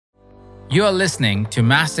You are listening to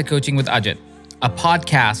Master Coaching with Ajit, a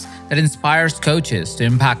podcast that inspires coaches to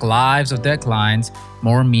impact lives of their clients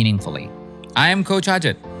more meaningfully. I am Coach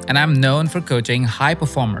Ajit, and I'm known for coaching high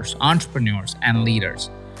performers, entrepreneurs, and leaders.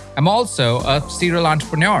 I'm also a serial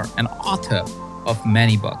entrepreneur and author of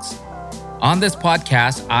many books. On this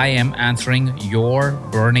podcast, I am answering your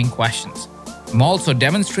burning questions. I'm also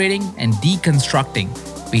demonstrating and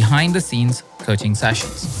deconstructing behind-the-scenes coaching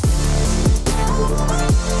sessions.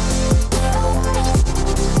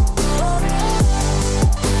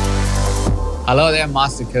 Hello there,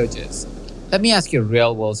 Master Coaches. Let me ask you a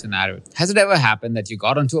real-world scenario. Has it ever happened that you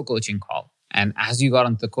got onto a coaching call, and as you got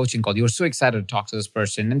onto the coaching call, you were so excited to talk to this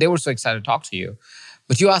person, and they were so excited to talk to you,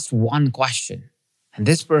 but you asked one question, and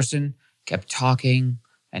this person kept talking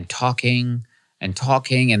and talking and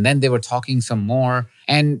talking, and then they were talking some more,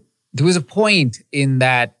 and there was a point in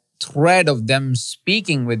that thread of them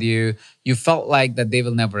speaking with you, you felt like that they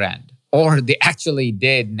will never end, or they actually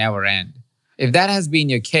did never end. If that has been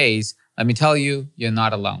your case, let me tell you, you're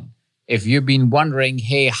not alone. If you've been wondering,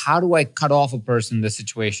 hey, how do I cut off a person in this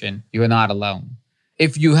situation? You are not alone.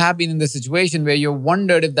 If you have been in this situation where you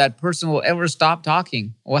wondered if that person will ever stop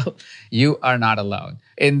talking, well, you are not alone.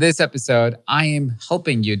 In this episode, I am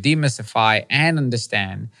helping you demystify and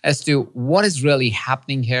understand as to what is really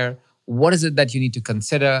happening here, what is it that you need to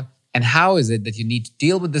consider, and how is it that you need to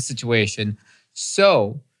deal with the situation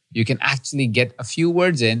so you can actually get a few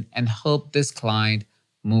words in and help this client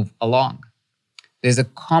move along. There's a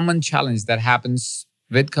common challenge that happens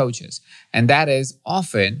with coaches, and that is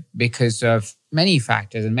often because of many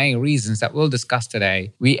factors and many reasons that we'll discuss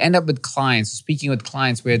today. We end up with clients, speaking with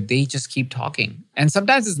clients where they just keep talking. And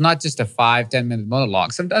sometimes it's not just a 5-10 minute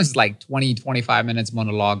monologue. Sometimes it's like 20-25 minutes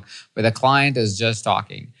monologue where the client is just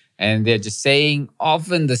talking and they're just saying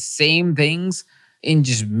often the same things in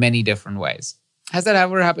just many different ways. Has that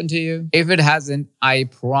ever happened to you? If it hasn't, I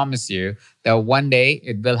promise you that one day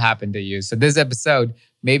it will happen to you. So this episode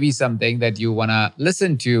may be something that you want to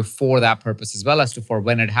listen to for that purpose, as well as to for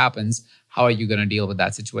when it happens, how are you going to deal with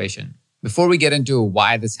that situation? Before we get into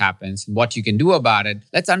why this happens and what you can do about it,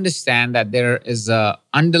 let's understand that there is an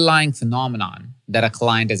underlying phenomenon that a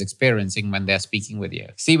client is experiencing when they're speaking with you.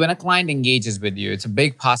 See, when a client engages with you, it's a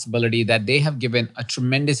big possibility that they have given a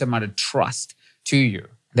tremendous amount of trust to you.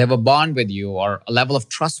 They have a bond with you or a level of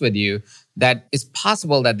trust with you that is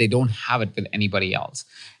possible that they don't have it with anybody else,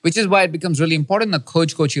 which is why it becomes really important in a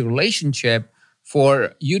coach-coachee relationship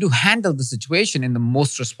for you to handle the situation in the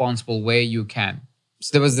most responsible way you can.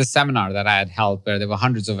 So there was this seminar that I had held where there were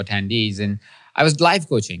hundreds of attendees, and I was live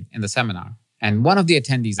coaching in the seminar. And one of the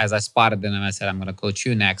attendees, as I spotted them and I said, I'm going to coach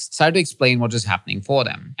you next, started to explain what was happening for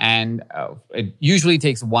them. And it usually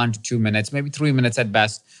takes 1 to 2 minutes, maybe 3 minutes at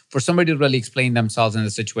best, for somebody to really explain themselves in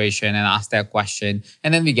the situation and ask their question.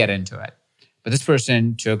 And then we get into it. But this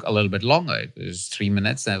person took a little bit longer. It was 3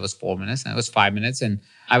 minutes, and it was 4 minutes, and it was 5 minutes. And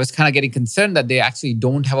I was kind of getting concerned that they actually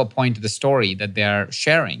don't have a point to the story that they're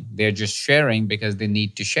sharing. They're just sharing because they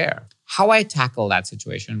need to share. How I tackle that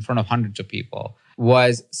situation in front of hundreds of people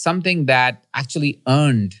was something that actually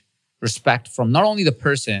earned respect from not only the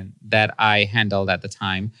person that I handled at the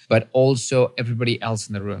time, but also everybody else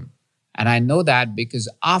in the room. And I know that because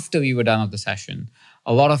after we were done with the session,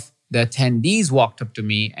 a lot of the attendees walked up to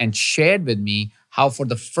me and shared with me how for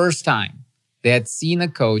the first time they had seen a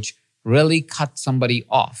coach really cut somebody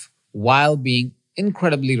off while being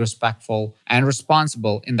incredibly respectful and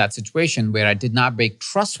responsible in that situation where I did not break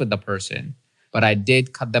trust with the person, but I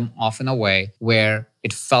did cut them off in a way where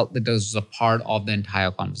it felt that this was a part of the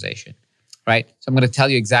entire conversation, right? So I'm going to tell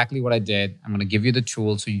you exactly what I did. I'm going to give you the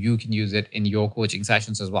tools so you can use it in your coaching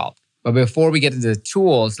sessions as well. But before we get into the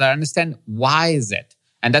tools, let's understand why is it?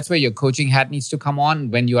 And that's where your coaching hat needs to come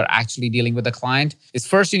on when you are actually dealing with a client. Is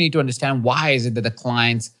first you need to understand why is it that the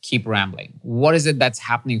clients keep rambling? What is it that's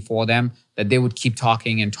happening for them that they would keep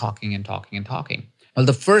talking and talking and talking and talking? Well,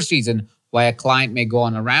 the first reason why a client may go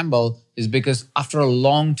on a ramble is because after a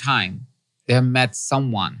long time, they have met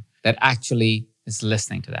someone that actually is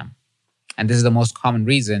listening to them. And this is the most common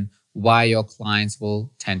reason why your clients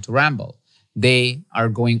will tend to ramble. They are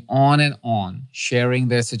going on and on, sharing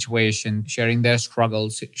their situation, sharing their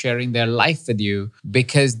struggles, sharing their life with you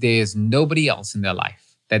because there's nobody else in their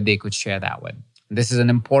life that they could share that with. This is an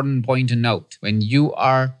important point to note. When you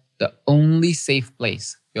are the only safe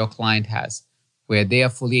place your client has where they are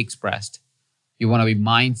fully expressed, you want to be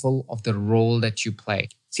mindful of the role that you play.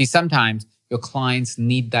 See, sometimes your clients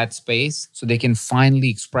need that space so they can finally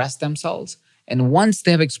express themselves. And once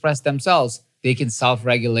they have expressed themselves, they can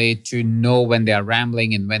self-regulate to know when they are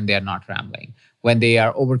rambling and when they are not rambling, when they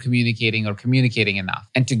are over-communicating or communicating enough.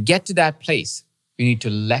 And to get to that place, You need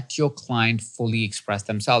to let your client fully express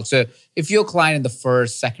themselves. So if your client in the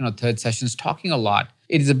first, second, or third session is talking a lot,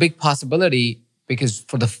 it is a big possibility because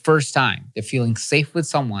for the first time, they're feeling safe with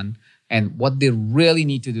someone, and what they really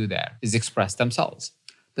need to do there is express themselves.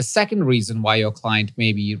 The second reason why your client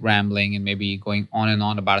may be rambling and maybe going on and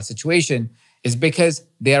on about a situation is because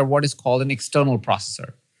they are what is called an external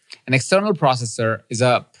processor. An external processor is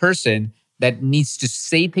a person that needs to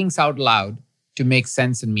say things out loud to make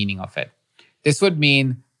sense and meaning of it. This would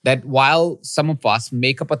mean that while some of us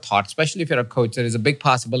make up a thought, especially if you're a coach, there is a big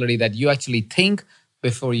possibility that you actually think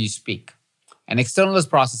before you speak. An external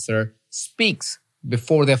processor speaks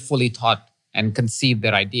before they're fully thought and conceive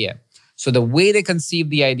their idea. So the way they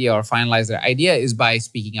conceive the idea or finalize their idea is by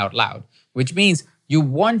speaking out loud, which means you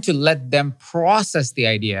want to let them process the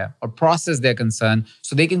idea or process their concern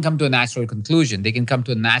so they can come to a natural conclusion. They can come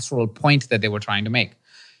to a natural point that they were trying to make.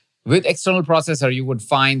 With external processor, you would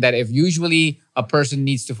find that if usually a person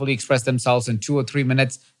needs to fully express themselves in 2 or 3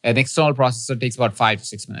 minutes, an external processor takes about 5 to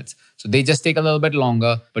 6 minutes. So they just take a little bit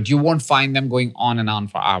longer, but you won't find them going on and on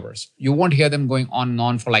for hours. You won't hear them going on and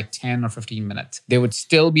on for like 10 or 15 minutes. They would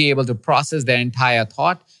still be able to process their entire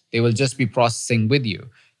thought. They will just be processing with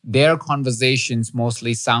you. Their conversations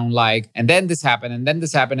mostly sound like, and then this happened, and then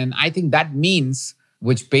this happened. And I think that means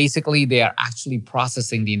which basically they are actually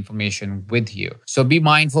processing the information with you. So be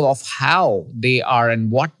mindful of how they are and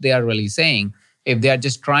what they are really saying. If they are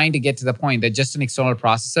just trying to get to the point, they're just an external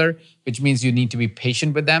processor, which means you need to be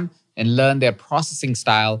patient with them and learn their processing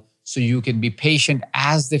style so you can be patient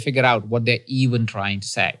as they figure out what they're even trying to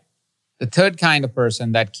say. The third kind of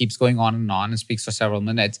person that keeps going on and speaks for several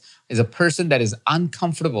minutes is a person that is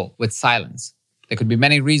uncomfortable with silence. There could be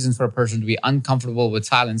many reasons for a person to be uncomfortable with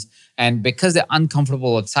silence. And because they're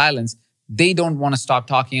uncomfortable with silence, they don't want to stop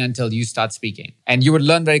talking until you start speaking. And you would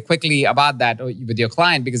learn very quickly about that with your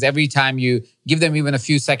client because every time you give them even a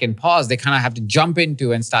few second pause, they kind of have to jump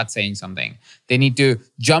into and start saying something. They need to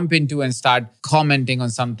jump into and start commenting on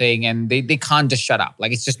something, and they can't just shut up.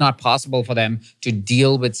 Like, it's just not possible for them to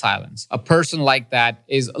deal with silence. A person like that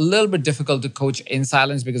is a little bit difficult to coach in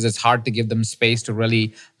silence because it's hard to give them space to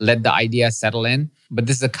really let the idea settle in. But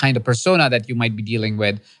this is the kind of persona that you might be dealing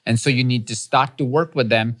with. And so you need to start to work with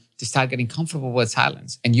them to start getting comfortable with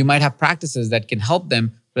silence. And you might have practices that can help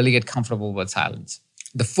them really get comfortable with silence.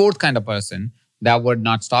 The fourth kind of person that would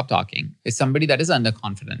not stop talking is somebody that is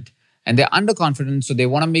underconfident. And they're underconfident, so they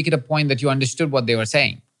want to make it a point that you understood what they were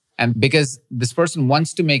saying. And because this person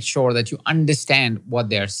wants to make sure that you understand what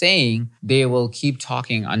they're saying, they will keep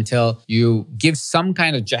talking until you give some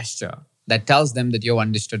kind of gesture that tells them that you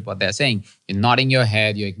understood what they're saying. You're nodding your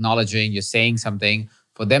head, you're acknowledging, you're saying something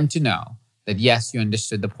for them to know that yes, you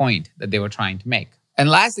understood the point that they were trying to make. And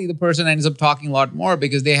lastly, the person ends up talking a lot more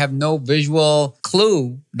because they have no visual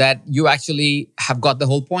clue that you actually have got the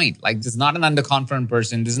whole point. Like, this is not an underconfident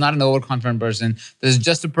person. This is not an overconfident person. This is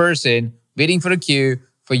just a person waiting for a cue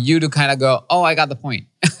for you to kind of go, oh, I got the point,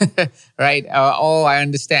 right? Oh, I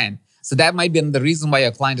understand. So that might be the reason why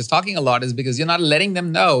your client is talking a lot, is because you're not letting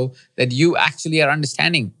them know that you actually are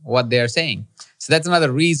understanding what they're saying. So that's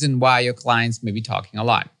another reason why your clients may be talking a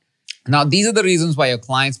lot. Now, these are the reasons why your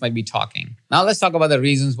clients might be talking. Now, let's talk about the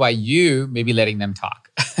reasons why you may be letting them talk,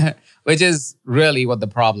 which is really what the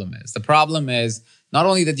problem is. The problem is not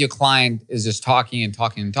only that your client is just talking and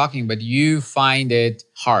talking and talking, but you find it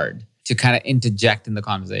hard to kind of interject in the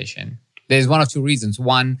conversation. There's one of two reasons.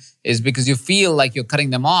 One is because you feel like you're cutting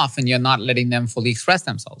them off and you're not letting them fully express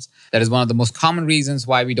themselves. That is one of the most common reasons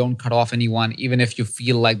why we don't cut off anyone, even if you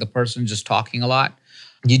feel like the person's just talking a lot.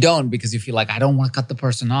 You don't, because you feel like, I don't want to cut the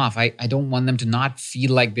person off. I don't want them to not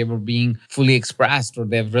feel like they were being fully expressed or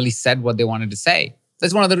they've really said what they wanted to say.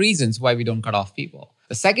 That's one of the reasons why we don't cut off people.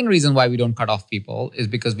 The second reason why we don't cut off people is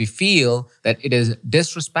because we feel that it is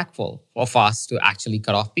disrespectful of us to actually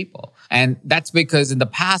cut off people. And that's because in the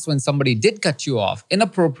past, when somebody did cut you off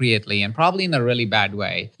inappropriately and probably in a really bad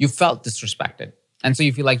way, you felt disrespected. And so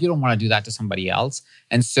you feel like you don't want to do that to somebody else.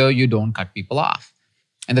 And so you don't cut people off.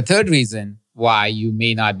 And the third reason why you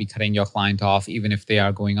may not be cutting your client off, even if they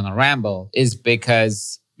are going on a ramble, is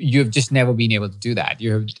because you've just never been able to do that.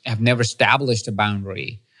 You have never established a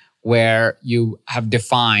boundary where you have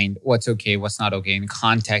defined what's okay, what's not okay in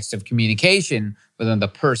context of communication with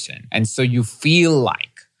another person. And so you feel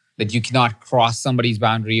like that you cannot cross somebody's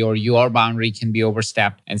boundary, or your boundary can be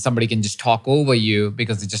overstepped and somebody can just talk over you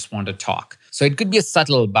because they just want to talk. So it could be a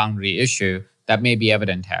subtle boundary issue that may be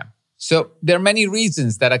evident here. So there are many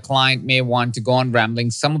reasons that a client may want to go on rambling,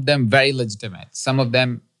 some of them very legitimate, some of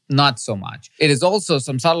them not so much. It is also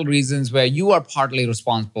some subtle reasons where you are partly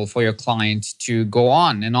responsible for your client to go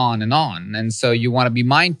on and on and on. And so you want to be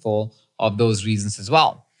mindful of those reasons as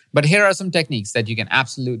well. But here are some techniques that you can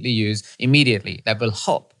absolutely use immediately that will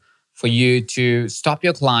help for you to stop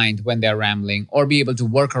your client when they're rambling or be able to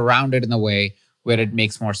work around it in a way where it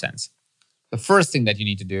makes more sense. The first thing that you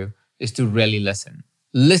need to do is to really listen.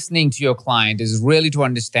 Listening to your client is really to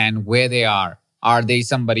understand where they are. Are they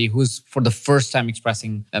somebody who's for the first time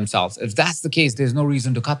expressing themselves? If that's the case, there's no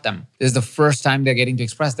reason to cut them. This is the first time they're getting to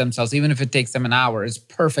express themselves. Even if it takes them an hour, it's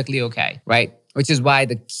perfectly okay, right? Which is why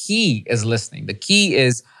the key is listening. The key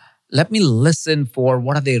is, let me listen for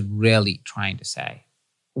what are they really trying to say?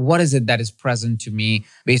 What is it that is present to me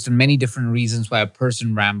based on many different reasons why a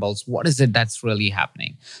person rambles? What is it that's really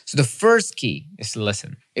happening? So the first key is to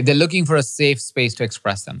listen. If they're looking for a safe space to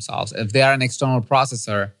express themselves, if they are an external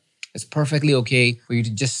processor, it's perfectly okay for you to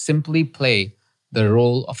just simply play the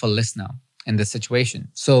role of a listener in this situation.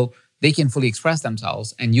 So they can fully express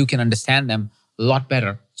themselves and you can understand them a lot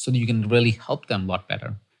better so that you can really help them a lot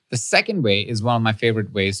better. The second way is one of my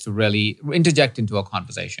favorite ways to really interject into a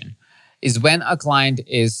conversation. Is when a client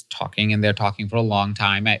is talking and they're talking for a long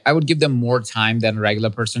time, I would give them more time than a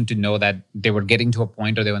regular person to know that they were getting to a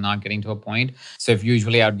point or they were not getting to a point. So if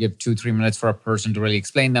usually I would give 2-3 minutes for a person to really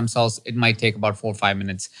explain themselves, it might take about 4 or 5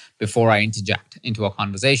 minutes before I interject into a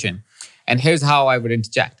conversation. And here's how I would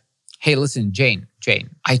interject. Hey, listen, Jane,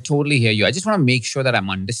 I totally hear you. I just want to make sure that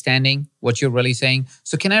I'm understanding what you're really saying.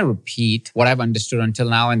 So can I repeat what I've understood until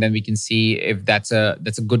now? And then we can see if that's a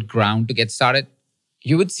good ground to get started.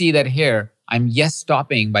 You would see that here, I'm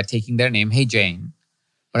stopping by taking their name, hey Jane,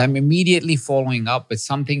 but I'm immediately following up with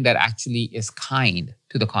something that actually is kind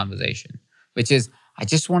to the conversation, which is, I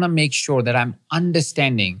just want to make sure that I'm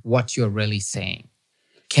understanding what you're really saying.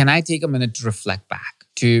 Can I take a minute to reflect back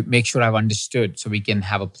to make sure I've understood so we can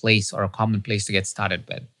have a place or a common place to get started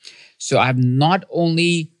with? So I've not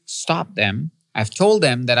only stopped them, I've told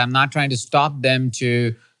them that I'm not trying to stop them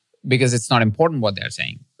because it's not important what they're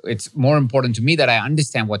saying. It's more important to me that I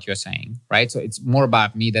understand what you're saying, right? So it's more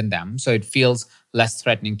about me than them. So it feels less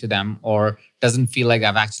threatening to them or doesn't feel like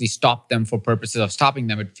I've actually stopped them for purposes of stopping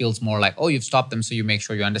them. It feels more like, oh, you've stopped them, so you make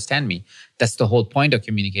sure you understand me. That's the whole point of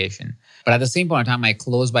communication. But at the same point in time, I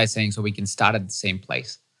close by saying, so we can start at the same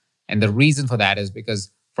place. And the reason for that is because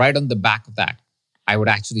right on the back of that, I would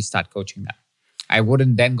actually start coaching them. I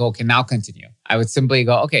wouldn't then go, okay, now continue. I would simply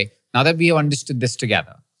go, okay, now that we have understood this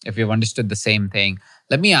together, if we've understood the same thing,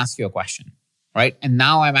 let me ask you a question, right? And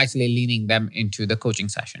now I'm actually leaning them into the coaching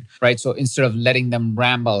session, right? So instead of letting them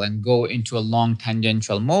ramble and go into a long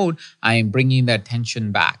tangential mode, I am bringing their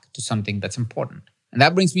attention back to something that's important. And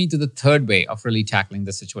that brings me to the third way of really tackling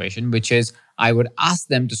the situation, which is I would ask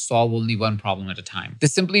them to solve only one problem at a time.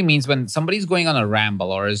 This simply means when somebody's going on a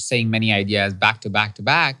ramble or is saying many ideas back to back to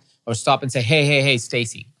back, or stop and say, hey,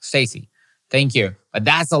 Stacy, thank you. But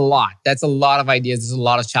that's a lot. That's a lot of ideas. There's a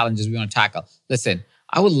lot of challenges we want to tackle. Listen,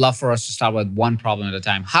 I would love for us to start with one problem at a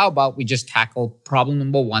time. How about we just tackle problem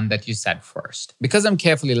number 1 that you said first? Because I'm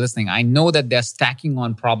carefully listening, I know that they're stacking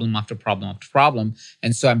on problem after problem after problem.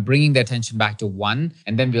 And so I'm bringing their attention back to one,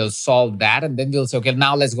 and then we'll solve that. And then we'll say, okay,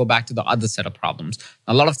 now let's go back to the other set of problems.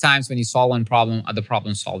 A lot of times when you solve one problem, other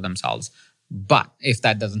problems solve themselves. But if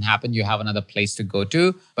that doesn't happen, you have another place to go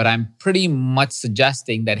to. But I'm pretty much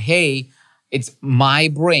suggesting that, hey, it's my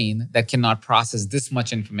brain that cannot process this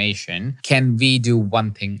much information. Can we do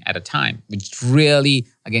one thing at a time? Which really,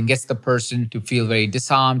 again, gets the person to feel very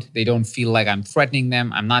disarmed. They don't feel like I'm threatening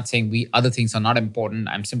them. I'm not saying other things are not important.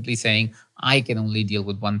 I'm simply saying I can only deal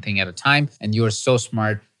with one thing at a time. And you're so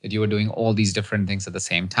smart that you are doing all these different things at the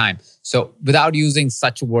same time. So without using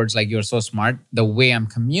such words like you're so smart, the way I'm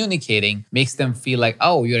communicating makes them feel like,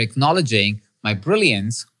 oh, you're acknowledging my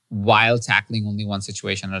brilliance while tackling only one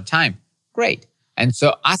situation at a time. Great. And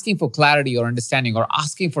so asking for clarity or understanding or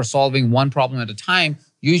asking for solving one problem at a time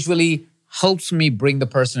usually helps me bring the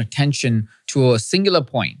person's attention to a singular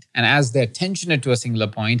point. And as their attention is to a singular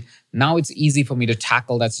point, now it's easy for me to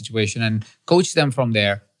tackle that situation and coach them from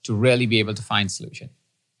there to really be able to find solution.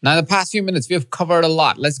 Now, in the past few minutes, we have covered a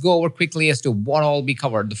lot. Let's go over quickly as to what all we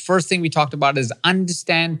covered. The first thing we talked about is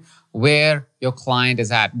understand where your client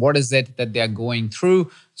is at. What is it that they're going through?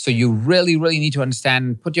 So you really, really need to understand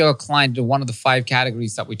and put your client into one of the 5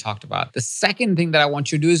 categories that we talked about. The second thing that I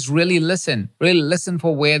want you to do is really listen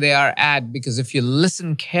for where they are at, because if you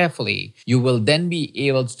listen carefully, you will then be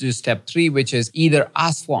able to do step 3, which is either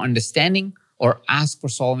ask for understanding or ask for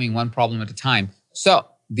solving one problem at a time. So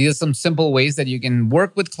these are some simple ways that you can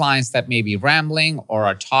work with clients that may be rambling or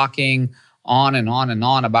are talking on and on and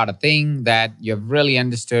on about a thing that you've really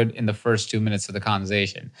understood in the first 2 minutes of the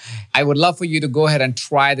conversation. I would love for you to go ahead and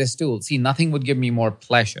try this tool. See, nothing would give me more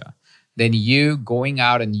pleasure than you going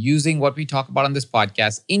out and using what we talk about on this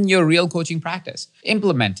podcast in your real coaching practice.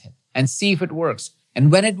 Implement it and see if it works.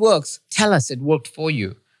 And when it works, tell us it worked for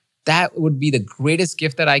you. That would be the greatest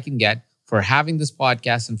gift that I can get for having this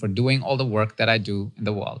podcast and for doing all the work that I do in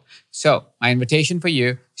the world. So my invitation for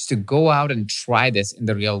you is to go out and try this in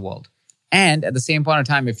the real world. And at the same point in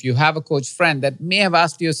time, if you have a coach friend that may have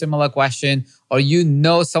asked you a similar question, or you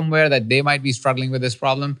know somewhere that they might be struggling with this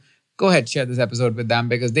problem, go ahead, share this episode with them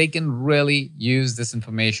because they can really use this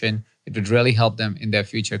information. It would really help them in their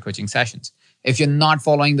future coaching sessions. If you're not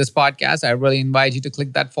following this podcast, I really invite you to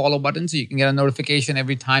click that follow button so you can get a notification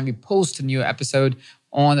every time we post a new episode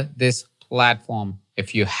on this platform.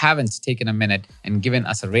 If you haven't taken a minute and given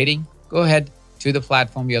us a rating, go ahead to the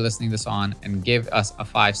platform you're listening this on and give us a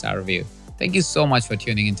 5-star review. Thank you so much for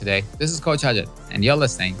tuning in today. This is Coach Ajit, and you're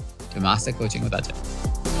listening to Master Coaching with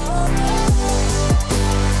Ajit.